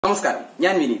നമസ്കാരം,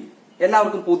 ഞാൻ വിനീത്.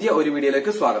 എല്ലാവർക്കും പുതിയ ഒരു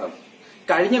വീഡിയോയിലേക്ക് സ്വാഗതം.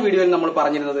 കഴിഞ്ഞ വീഡിയോയിൽ നമ്മൾ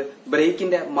പറഞ്ഞിരുന്നത്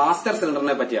ബ്രേക്കിന്റെ മാസ്റ്റർ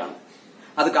സിലിണ്ടറിനെ പറ്റിയാണ്.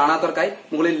 അത് കാണാത്തവർക്കായി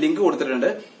മുകളിൽ ലിങ്ക് കൊടുത്തിട്ടുണ്ട്.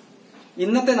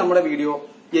 ഇന്നത്തെ നമ്മുടെ വീഡിയോ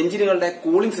എഞ്ചിനുകളുടെ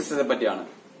കൂളിംഗ് സിസ്റ്റത്തെ പറ്റിയാണ്.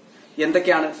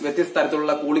 എന്തൊക്കെയാണ് വ്യത്യസ്ത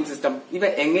തരത്തിലുള്ള കൂളിംഗ് സിസ്റ്റം, ഇവ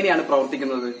എങ്ങനെയാണ്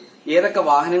പ്രവർത്തിക്കുന്നത്, ഏതൊക്കെ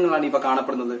വാഹനങ്ങളാണ് ഇവ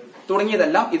കാണപ്പെടുന്നത്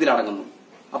തുടങ്ങിയതെല്ലാം ഇതിലടങ്ങുന്നു.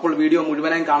 അപ്പോൾ വീഡിയോ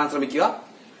മുഴുവനായും കാണാൻ ശ്രമിക്കുക.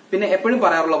 പിന്നെ എപ്പോഴും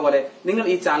പറയാറുള്ള പോലെ നിങ്ങൾ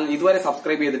ഈ ചാനൽ ഇതുവരെ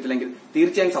സബ്സ്ക്രൈബ് ചെയ്തിട്ടില്ലെങ്കിൽ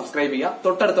തീർച്ചയായും സബ്സ്ക്രൈബ് ചെയ്യുക.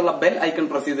 തൊട്ടടുത്തുള്ള ബെൽ ഐക്കൺ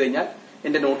പ്രസ് ചെയ്ത് കഴിഞ്ഞാൽ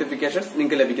എന്റെ നോട്ടിഫിക്കേഷൻസ്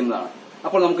നിങ്ങൾക്ക് ലഭിക്കുന്നതാണ്.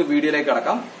 അപ്പോൾ നമുക്ക് വീഡിയോയിലേക്ക്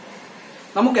കടക്കാം.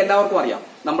 നമുക്ക് എല്ലാവർക്കും അറിയാം,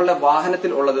 നമ്മളുടെ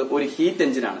വാഹനത്തിൽ ഉള്ളത് ഒരു ഹീറ്റ്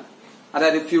എഞ്ചിനാണ്.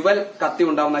 അതായത് ഫ്യുവൽ കത്തി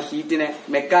ഉണ്ടാവുന്ന ഹീറ്റിനെ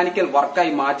മെക്കാനിക്കൽ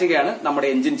വർക്കായി മാറ്റുകയാണ് നമ്മുടെ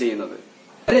എഞ്ചിൻ ചെയ്യുന്നത്.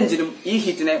 ഒരു എഞ്ചിനും ഈ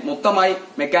ഹീറ്റിനെ മൊത്തമായി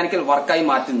മെക്കാനിക്കൽ വർക്കായി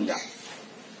മാറ്റുന്നില്ല.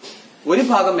 ഒരു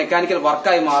ഭാഗം മെക്കാനിക്കൽ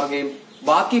വർക്കായി മാറുകയും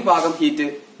ബാക്കി ഭാഗം ഹീറ്റ്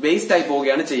വേസ്റ്റ് ആയി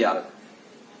പോവുകയാണ് ചെയ്യാറ്.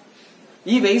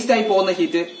 ഈ വേസ്റ്റ് ആയി പോകുന്ന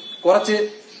ഹീറ്റ് കുറച്ച്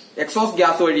എക്സോസ്റ്റ്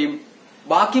ഗ്യാസ് വഴിയും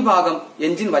ബാക്കി ഭാഗം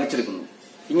എഞ്ചിൻ വലിച്ചെടുക്കുന്നു.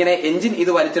 ഇങ്ങനെ എഞ്ചിൻ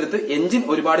ഇത് വലിച്ചെടുത്ത് എഞ്ചിൻ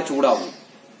ഒരുപാട് ചൂടാവുന്നു.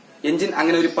 എഞ്ചിൻ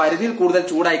അങ്ങനെ ഒരു പരിധിയിൽ കൂടുതൽ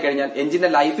ചൂടായി കഴിഞ്ഞാൽ എഞ്ചിന്റെ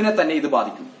ലൈഫിനെ തന്നെ ഇത്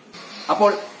ബാധിക്കും.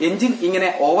 അപ്പോൾ എഞ്ചിൻ ഇങ്ങനെ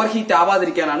ഓവർ ഹീറ്റ്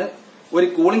ആവാതിരിക്കാനാണ് ഒരു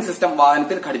കൂളിംഗ് സിസ്റ്റം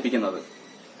വാഹനത്തിൽ ഘടിപ്പിക്കുന്നത്.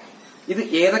 ഇത്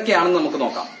ഏതൊക്കെയാണെന്ന് നമുക്ക്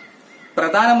നോക്കാം.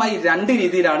 പ്രധാനമായി രണ്ട്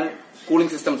രീതിയിലാണ്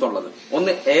കൂളിംഗ് സിസ്റ്റംസ് ഉള്ളത്.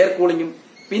 ഒന്ന് എയർ കൂളിംഗും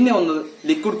പിന്നെ ഒന്ന്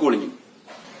ലിക്വിഡ് കൂളിംഗും.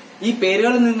 ഈ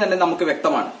പേരുകളിൽ നിന്ന് തന്നെ നമുക്ക്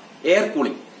വ്യക്തമാണ്. എയർ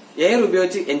കൂളിംഗ്, എയർ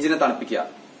ഉപയോഗിച്ച് എഞ്ചിനെ തണുപ്പിക്കുക.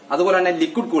 അതുപോലെ തന്നെ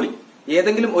ലിക്വിഡ് കൂളിംഗ്,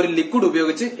 ഏതെങ്കിലും ഒരു ലിക്വിഡ്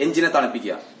ഉപയോഗിച്ച് എഞ്ചിനെ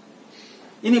തണുപ്പിക്കുക.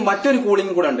 ഇനി മറ്റൊരു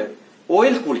കൂളിംഗ് കൂടെ ഉണ്ട്,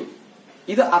 ഓയിൽ കൂളിംഗ്.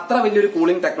 ഇത് അത്ര വലിയൊരു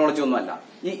കൂളിംഗ് ടെക്നോളജി ഒന്നുമല്ല.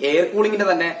 ഈ എയർ കൂളിംഗിന്റെ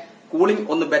തന്നെ കൂളിംഗ്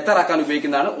ഒന്ന് ബെറ്റർ ആക്കാൻ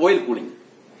ഉപയോഗിക്കുന്നതാണ് ഓയിൽ കൂളിംഗ്.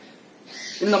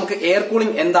 ഇനി നമുക്ക് എയർ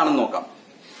കൂളിംഗ് എന്താണെന്ന് നോക്കാം.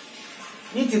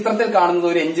 ഈ ചിത്രത്തിൽ കാണുന്നത്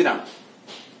ഒരു എഞ്ചിനാണ്.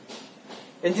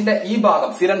 എഞ്ചിന്റെ ഈ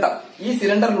ഭാഗം സിലിണ്ടർ, ഈ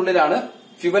സിലിണ്ടറിനുള്ളിലാണ്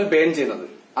ഫ്യുവൽ ബേൺ ചെയ്യുന്നത്.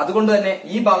 അതുകൊണ്ട് തന്നെ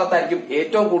ഈ ഭാഗത്തായിരിക്കും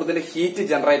ഏറ്റവും കൂടുതൽ ഹീറ്റ്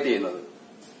ജനറേറ്റ് ചെയ്യുന്നത്.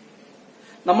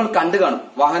 നമ്മൾ കണ്ടു കാണും,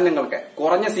 വാഹനങ്ങൾക്ക്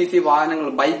കുറഞ്ഞ CC വാഹനങ്ങൾ,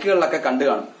 ബൈക്കുകളിലൊക്കെ കണ്ടു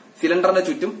കാണും സിലിണ്ടറിന്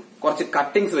ചുറ്റും കുറച്ച്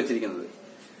കട്ടിങ്സ് വെച്ചിരിക്കുന്നത്.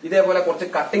 ഇതേപോലെ കുറച്ച്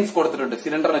കട്ടിങ്സ് കൊടുത്തിട്ടുണ്ട്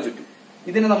സിലിണ്ടറിന് ചുറ്റും.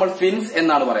 ഇതിന് നമ്മൾ ഫിൻസ്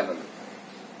എന്നാണ് പറയുന്നത്.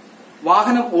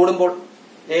 വാഹനം ഓടുമ്പോൾ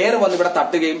എയർ വന്ന് ഇവിടെ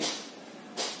തട്ടുകയും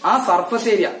ആ സർഫസ്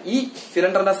ഏരിയ, ഈ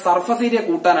സിലിണ്ടറിന്റെ സർഫസ് ഏരിയ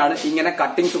കൂട്ടാനാണ് ഇങ്ങനെ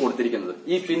കട്ടിങ്സ് കൊടുത്തിരിക്കുന്നത്,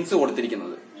 ഈ ഫിൻസ്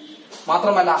കൊടുത്തിരിക്കുന്നത്.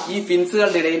 മാത്രമല്ല ഈ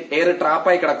ഫിൻസുകളുടെ ഇടയിൽ എയർ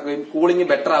ട്രാപ്പായി കിടക്കുകയും കൂളിംഗ്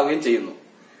ബെറ്റർ ആവുകയും ചെയ്യുന്നു.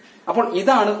 അപ്പോൾ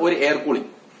ഇതാണ് ഒരു എയർ കൂളിംഗ്.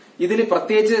 ഇതിൽ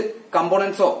പ്രത്യേകിച്ച്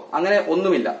കമ്പോണൻസോ അങ്ങനെ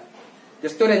ഒന്നുമില്ല.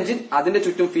 ജസ്റ്റ് ഒരു എഞ്ചിൻ, അതിന്റെ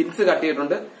ചുറ്റും ഫിൻസ്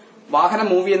കട്ടിയിട്ടുണ്ട്. വാഹനം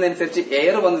മൂവ് ചെയ്യുന്നതനുസരിച്ച്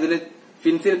എയർ വന്നതിന്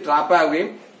ഫിൻസിൽ ട്രാപ്പ്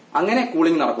ആവുകയും അങ്ങനെ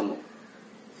കൂളിംഗ് നടക്കുന്നു.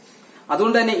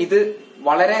 അതുകൊണ്ട് തന്നെ ഇത്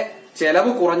വളരെ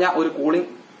ചെലവ് കുറഞ്ഞ ഒരു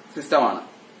കൂളിംഗ് സിസ്റ്റമാണ്.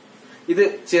 ഇത്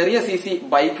ചെറിയ CC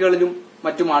ബൈക്കുകളിലും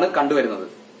മറ്റുമാണ് കണ്ടുവരുന്നത്.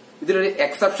 ഇതിലൊരു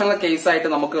എക്സെപ്ഷണൽ കേസായിട്ട്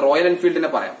നമുക്ക് റോയൽ എൻഫീൽഡിനെ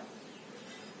പറയാം.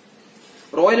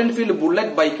 റോയൽ എൻഫീൽഡ്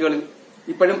ബുള്ളറ്റ് ബൈക്കുകളിൽ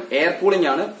ഇപ്പോഴും എയർ കൂളിംഗ്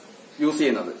ആണ് യൂസ്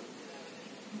ചെയ്യുന്നത്.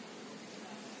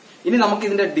 ഇനി നമുക്ക്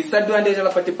ഇതിന്റെ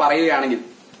ഡിസഡ്വാൻറ്റേജുകളെ പറ്റി പറയുകയാണെങ്കിൽ,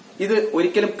 ഇത്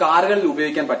ഒരിക്കലും കാറുകളിൽ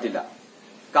ഉപയോഗിക്കാൻ പറ്റില്ല.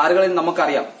 കാറുകളിൽ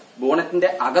നമുക്കറിയാം,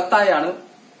 ബോണറ്റിന്റെ അകത്തായാണ്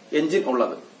എഞ്ചിൻ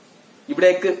ഉള്ളത്.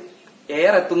 ഇവിടേക്ക്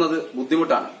എയർ എത്തുന്നത്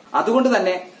ബുദ്ധിമുട്ടാണ്. അതുകൊണ്ട്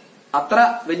തന്നെ അത്ര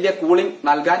വലിയ കൂളിംഗ്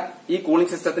നൽകാൻ ഈ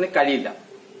കൂളിംഗ് സിസ്റ്റത്തിന് കഴിയില്ല.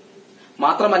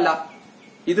 മാത്രമല്ല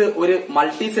ഇത് ഒരു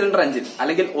മൾട്ടി സിലിണ്ടർ എഞ്ചിൻ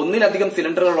അല്ലെങ്കിൽ ഒന്നിലധികം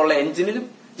സിലിണ്ടറുകളുള്ള എഞ്ചിനിലും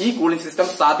ഈ കൂളിംഗ് സിസ്റ്റം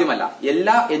സാധ്യമല്ല.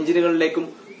 എല്ലാ എഞ്ചിനുകളിലേക്കും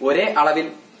ഒരേ അളവിൽ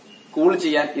കൂൾ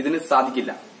ചെയ്യാൻ ഇതിന്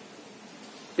സാധിക്കില്ല.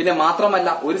 പിന്നെ മാത്രമല്ല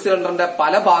ഒരു സിലിണ്ടറിന്റെ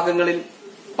പല ഭാഗങ്ങളിൽ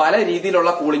പല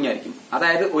രീതിയിലുള്ള കൂളിംഗ് ആയിരിക്കും.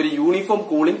 അതായത് ഒരു യൂണിഫോം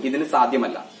കൂളിംഗ് ഇതിന്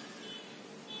സാധ്യമല്ല.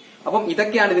 അപ്പം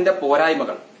ഇതൊക്കെയാണ് ഇതിന്റെ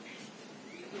പോരായ്മകൾ.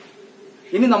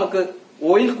 ഇനി നമുക്ക്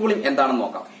ഓയിൽ കൂളിംഗ് എന്താണെന്ന്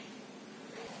നോക്കാം.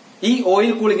 ഈ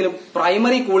ഓയിൽ കൂളിംഗിലും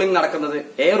പ്രൈമറി കൂളിംഗ് നടക്കുന്നത്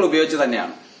എയർ ഉപയോഗിച്ച്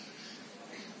തന്നെയാണ്.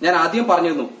 ഞാൻ ആദ്യം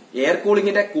പറഞ്ഞിരുന്നു, എയർ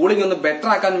കൂളിംഗിന്റെ കൂളിംഗ് ഒന്ന് ബെറ്റർ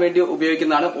ആക്കാൻ വേണ്ടി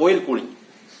ഉപയോഗിക്കുന്നതാണ് ഓയിൽ കൂളിംഗ്.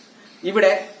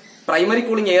 ഇവിടെ പ്രൈമറി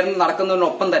കൂളിംഗ് എയറിന്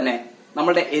നടക്കുന്നതിനൊപ്പം തന്നെ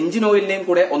നമ്മുടെ എഞ്ചിൻ ഓയിലിനെയും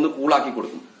കൂടെ ഒന്ന് കൂളാക്കി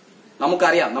കൊടുക്കും.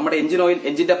 നമുക്കറിയാം, നമ്മുടെ എഞ്ചിൻ ഓയിൽ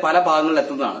എഞ്ചിന്റെ പല ഭാഗങ്ങളിൽ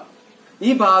എത്തുന്നതാണ്.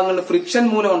 ഈ ഭാഗങ്ങളിൽ ഫ്രിക്ഷൻ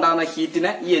മൂലം ഉണ്ടാകുന്ന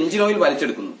ഹീറ്റിനെ ഈ എഞ്ചിൻ ഓയിൽ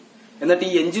വലിച്ചെടുക്കുന്നു. എന്നിട്ട്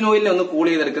ഈ എഞ്ചിൻ ഓയിലിനെ ഒന്ന് കൂൾ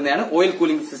ചെയ്തെടുക്കുന്നതാണ് ഓയിൽ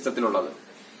കൂളിംഗ് സിസ്റ്റത്തിലുള്ളത്.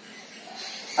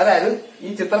 അതായത് ഈ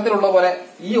ചിത്രത്തിലുള്ള പോലെ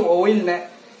ഈ ഓയിലിനെ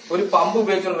ഒരു പമ്പ്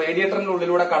ഉപയോഗിച്ച് റേഡിയേറ്ററിന്റെ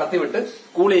ഉള്ളിലൂടെ കടത്തിവിട്ട്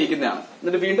കൂൾ ചെയ്യിക്കുന്നതാണ്.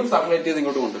 എന്നിട്ട് വീണ്ടും സർക്കുലേറ്റ് ചെയ്ത്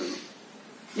ഇങ്ങോട്ട് കൊണ്ടുവരുന്നു.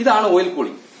 ഇതാണ് ഓയിൽ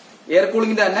കൂളിംഗ്. എയർ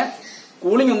കൂളിംഗിന്റെ തന്നെ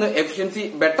കൂളിംഗ് ഒന്ന് എഫിഷ്യൻസി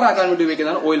ബെറ്റർ ആക്കാൻ വേണ്ടി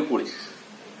ഉപയോഗിക്കുന്നതാണ് ഓയിൽ കൂളിംഗ്.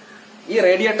 ഈ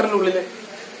റേഡിയേറ്ററിന്റെ ഉള്ളിൽ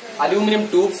അലൂമിനിയം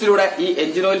ട്യൂബ്സിലൂടെ ഈ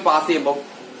എഞ്ചിൻ ഓയിൽ പാസ് ചെയ്യുമ്പോൾ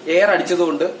എയർ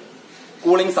അടിച്ചതുകൊണ്ട്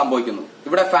കൂളിംഗ് സംഭവിക്കുന്നു.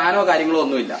 ഇവിടെ ഫാനോ കാര്യങ്ങളോ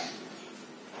ഒന്നുമില്ല.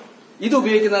 ഇത്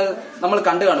ഉപയോഗിക്കുന്നത് നമ്മൾ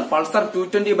കണ്ടു കാണും, പൾസർ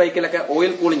 220 ബൈക്കിലൊക്കെ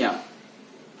ഓയിൽ കൂളിംഗ് ആണ്.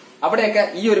 അവിടെയൊക്കെ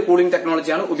ഈ ഒരു കൂളിംഗ്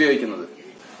ടെക്നോളജിയാണ് ഉപയോഗിക്കുന്നത്.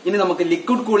 ഇനി നമുക്ക്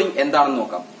ലിക്വിഡ് കൂളിംഗ് എന്താണെന്ന്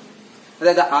നോക്കാം.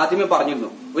 അതായത് ആദ്യമേ പറഞ്ഞിരുന്നു,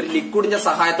 ഒരു ലിക്വിഡിന്റെ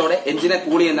സഹായത്തോടെ എഞ്ചിനെ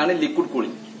കൂൾ ചെയ്യുന്നതാണ് ലിക്വിഡ്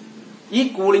കൂളിംഗ്. ഈ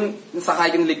കൂളിംഗ്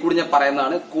സഹായിക്കുന്ന ലിക്വിഡിനെ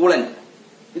പറയുന്നതാണ് കൂളന്റ്.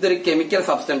 ഇതൊരു കെമിക്കൽ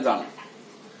സബ്സ്റ്റൻസ് ആണ്.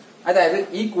 അതായത്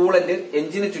ഈ കൂളന്റ്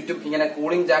എഞ്ചിന് ചുറ്റും ഇങ്ങനെ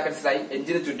കൂളിംഗ് ജാക്കറ്റ്സിലായി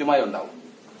എഞ്ചിന് ചുറ്റുമായി ഉണ്ടാവും.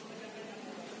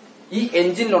 ഈ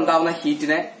എഞ്ചിനിൽ ഉണ്ടാവുന്ന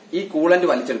ഹീറ്റിനെ ഈ കൂളന്റ്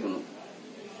വലിച്ചെടുക്കുന്നു.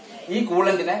 ഈ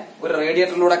കൂളന്റിനെ ഒരു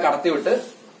റേഡിയേറ്ററിലൂടെ കടത്തിവിട്ട്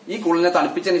ഈ കൂളിനെ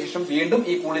തണുപ്പിച്ചതിന് ശേഷം വീണ്ടും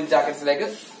ഈ കൂളിംഗ് ജാക്കറ്റ്സിലേക്ക്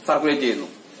സർക്കുലേറ്റ് ചെയ്യുന്നു.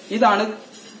 ഇതാണ്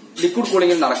ലിക്വിഡ്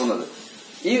കൂളിംഗിൽ നടക്കുന്നത്.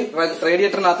 ഈ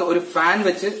റേഡിയേറ്ററിനകത്ത് ഒരു ഫാൻ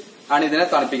വെച്ച് ആണ് ഇതിനെ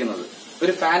തണുപ്പിക്കുന്നത്.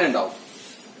 ഒരു ഫാൻ ഉണ്ടാവും.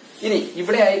 ഇനി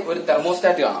ഇവിടെയായി ഒരു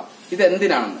തെർമോസ്റ്റാറ്റ് കാണാം. ഇത്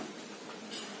എന്തിനാണെന്ന്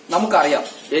നമുക്കറിയാം.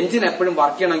 എഞ്ചിൻ എപ്പോഴും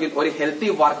വർക്ക് ചെയ്യണമെങ്കിൽ ഒരു ഹെൽത്തി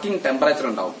വർക്കിംഗ് ടെമ്പറേച്ചർ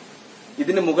ഉണ്ടാവും.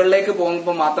 ഇതിന് മുകളിലേക്ക്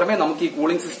പോകുമ്പോൾ മാത്രമേ നമുക്ക് ഈ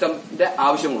കൂളിംഗ് സിസ്റ്റത്തിന്റെ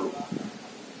ആവശ്യമുള്ളൂ.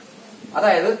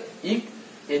 അതായത് ഈ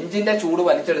എഞ്ചിന്റെ ചൂട്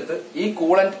വലിച്ചെടുത്ത് ഈ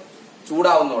കൂളന്റ്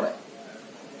ചൂടാവുന്നതോടെ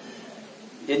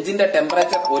എഞ്ചിന്റെ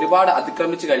ടെമ്പറേച്ചർ ഒരുപാട്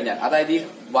അതിക്രമിച്ചു കഴിഞ്ഞാൽ, അതായത് ഈ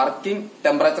വർക്കിംഗ്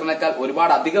ടെമ്പറേച്ചറിനേക്കാൾ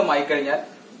ഒരുപാട് അധികമായി കഴിഞ്ഞാൽ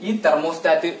ഈ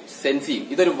തെർമോസ്റ്റാറ്റ് സെൻസ് ചെയ്യും.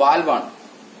 ഇതൊരു വാൽവാണ്.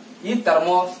 ഈ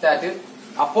തെർമോസ്റ്റാറ്റ്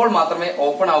അപ്പോൾ മാത്രമേ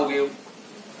ഓപ്പൺ ആവുകയും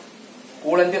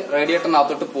കൂളന്റ്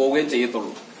റേഡിയേറ്ററിനകത്തോട്ട് പോവുകയും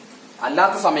ചെയ്യത്തുള്ളൂ.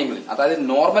 അല്ലാത്ത സമയങ്ങളിൽ, അതായത്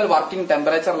നോർമൽ വർക്കിംഗ്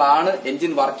ടെമ്പറേച്ചറിലാണ്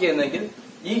എഞ്ചിൻ വർക്ക് ചെയ്യുന്നതെങ്കിൽ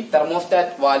ഈ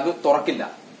തെർമോസ്റ്റാറ്റ് വാൽവ് തുറക്കില്ല.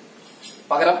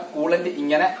 പകരം കൂളന്റ്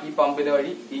ഇങ്ങനെ ഈ പമ്പിന്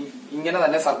വഴി ഇങ്ങനെ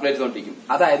തന്നെ സർക്കുലേറ്റ് ചെയ്തുകൊണ്ടിരിക്കും.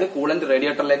 അതായത് കൂളന്റ്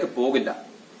റേഡിയേറ്ററിലേക്ക് പോകില്ല.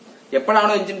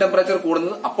 എപ്പോഴാണോ എഞ്ചിൻ ടെമ്പറേച്ചർ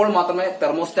കൂടുന്നത് അപ്പോൾ മാത്രമേ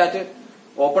തെർമോസ്റ്റാറ്റ്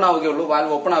ഓപ്പൺ ആവുകയുള്ളൂ,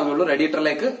 വാൽവ് ഓപ്പൺ ആവുകയുള്ളൂ,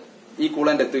 റേഡിയേറ്ററിലേക്ക് ഈ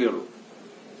കൂളന്റ് എത്തുകയുള്ളൂ.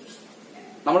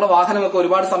 നമ്മുടെ വാഹനമൊക്കെ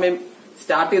ഒരുപാട് സമയം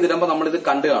സ്റ്റാർട്ട് ചെയ്തിടുമ്പോൾ നമ്മളിത്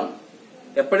കണ്ടു കാണും.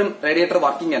 എപ്പോഴും റേഡിയേറ്റർ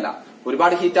വർക്കിംഗ് അല്ല.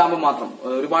 ഒരുപാട് ഹീറ്റ് ആകുമ്പോൾ മാത്രം,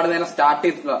 ഒരുപാട് നേരം സ്റ്റാർട്ട്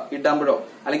ഇടുമ്പോഴോ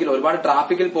അല്ലെങ്കിൽ ഒരുപാട്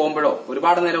ട്രാഫിക്കിൽ പോകുമ്പോഴോ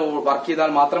ഒരുപാട് നേരം വർക്ക്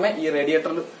ചെയ്താൽ മാത്രമേ ഈ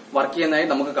റേഡിയേറ്റർ വർക്ക് ചെയ്യുന്നതായി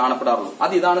നമുക്ക് കാണപ്പെടാറുള്ളൂ.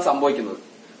 അത് ഇതാണ് സംഭവിക്കുന്നത്.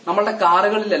 നമ്മളുടെ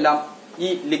കാറുകളിലെല്ലാം ഈ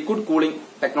ലിക്വിഡ് കൂളിംഗ്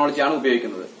ടെക്നോളജിയാണ്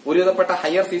ഉപയോഗിക്കുന്നത്. ഒരുവിധപ്പെട്ട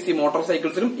ഹയർ CC മോട്ടോർ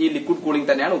സൈക്കിൾസിലും ഈ ലിക്വിഡ് കൂളിംഗ്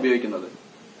തന്നെയാണ് ഉപയോഗിക്കുന്നത്.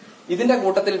 ഇതിന്റെ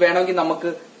കൂട്ടത്തിൽ വേണമെങ്കിൽ നമുക്ക്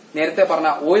നേരത്തെ പറഞ്ഞ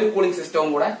ഓയിൽ കൂളിംഗ് സിസ്റ്റവും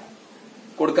കൂടെ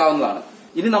കൊടുക്കാവുന്നതാണ്.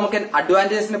 ഇനി നമുക്ക്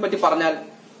അഡ്വാൻറ്റേജിനെ പറ്റി പറഞ്ഞാൽ,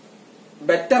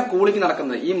 ബെറ്റർ കൂളിംഗ്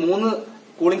നടക്കുന്നത് ഈ 3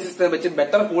 കൂളിംഗ് സിസ്റ്റം വെച്ച്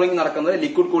ബെറ്റർ കൂളിംഗ് നടക്കുന്നത്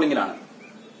ലിക്വിഡ് കൂളിംഗിലാണ്.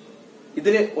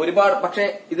 പക്ഷേ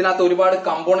ഇതിനകത്ത് ഒരുപാട്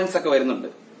കമ്പോണന്റ്സ് ഒക്കെ വരുന്നുണ്ട്.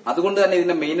 അതുകൊണ്ട് തന്നെ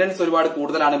ഇതിന്റെ മെയിന്റനൻസ് ഒരുപാട്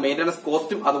കൂടുതലാണ്. മെയിന്റനൻസ്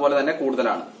കോസ്റ്റും അതുപോലെ തന്നെ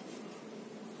കൂടുതലാണ്.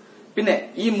 പിന്നെ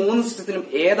ഈ 3 സിസ്റ്റത്തിലും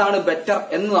ഏതാണ് ബെറ്റർ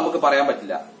എന്ന് നമുക്ക് പറയാൻ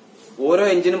പറ്റില്ല. ഓരോ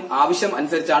എഞ്ചിനും ആവശ്യം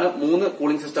അനുസരിച്ചാണ് 3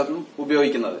 കൂളിംഗ് സിസ്റ്റം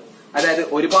ഉപയോഗിക്കുന്നത്. അതായത്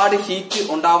ഒരുപാട് ഹീറ്റ്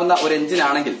ഉണ്ടാവുന്ന ഒരു എഞ്ചിൻ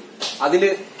ആണെങ്കിൽ അതിൽ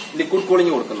ലിക്വിഡ്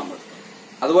കൂളിംഗ് കൊടുക്കും നമ്മൾ.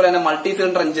 അതുപോലെ തന്നെ മൾട്ടി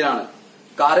സിലിണ്ടർ എഞ്ചിനാണ്,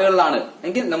 കാറുകളിലാണ്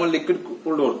എങ്കിൽ നമ്മൾ ലിക്വിഡ്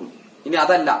കൂൾഡ് കൊടുക്കും. ഇനി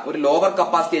അതല്ല, ഒരു ലോവർ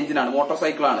കപ്പാസിറ്റി എഞ്ചിനാണ്, മോട്ടോർ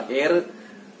സൈക്കിളാണ്, എയർ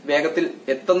വേഗത്തിൽ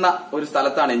എത്തുന്ന ഒരു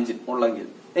സ്ഥലത്താണ് എഞ്ചിൻ ഉള്ളെങ്കിൽ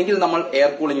എങ്കിൽ നമ്മൾ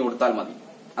എയർ കൂളിംഗ് കൊടുത്താൽ മതി.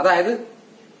 അതായത്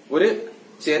ഒരു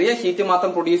ചെറിയ ഹീറ്റ് മാത്രം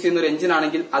പ്രൊഡ്യൂസ് ചെയ്യുന്ന ഒരു എഞ്ചിൻ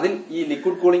ആണെങ്കിൽ അതിൽ ഈ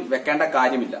ലിക്വിഡ് കൂളിംഗ് വെക്കേണ്ട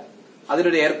കാര്യമില്ല.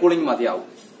 അതിലൊരു എയർ കൂളിംഗ് മതിയാവും.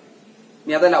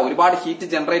 ഇനി അതല്ല, ഒരുപാട് ഹീറ്റ്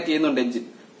ജനറേറ്റ് ചെയ്യുന്നുണ്ട് എഞ്ചിൻ,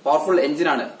 പവർഫുൾ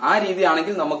എഞ്ചിനാണ്, ആ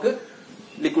രീതിയാണെങ്കിൽ നമുക്ക്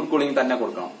ലിക്വിഡ് കൂളിംഗ് തന്നെ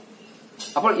കൊടുക്കണം.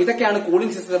 അപ്പോൾ ഇതൊക്കെയാണ്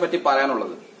കൂളിംഗ് സിസ്റ്റത്തെ പറ്റി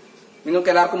പറയാനുള്ളത്. നിങ്ങൾക്ക്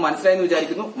എല്ലാവർക്കും മനസ്സിലായെന്ന്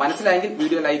വിചാരിക്കുന്നു. മനസ്സിലായെങ്കിൽ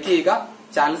വീഡിയോ ലൈക്ക് ചെയ്യുക,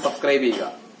 ചാനൽ സബ്സ്ക്രൈബ് ചെയ്യുക.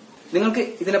 നിങ്ങൾക്ക്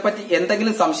ഇതിനെപ്പറ്റി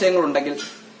എന്തെങ്കിലും സംശയങ്ങൾ ഉണ്ടെങ്കിൽ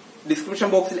ഡിസ്ക്രിപ്ഷൻ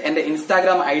ബോക്സിൽ എന്റെ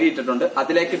ഇൻസ്റ്റാഗ്രാം ID ഇട്ടിട്ടുണ്ട്.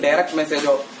 അതിലേക്ക് ഡയറക്റ്റ്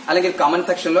മെസ്സേജോ അല്ലെങ്കിൽ കമന്റ്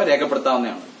സെക്ഷനിലോ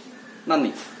രേഖപ്പെടുത്താവുന്നതാണ്.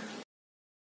 നന്ദി.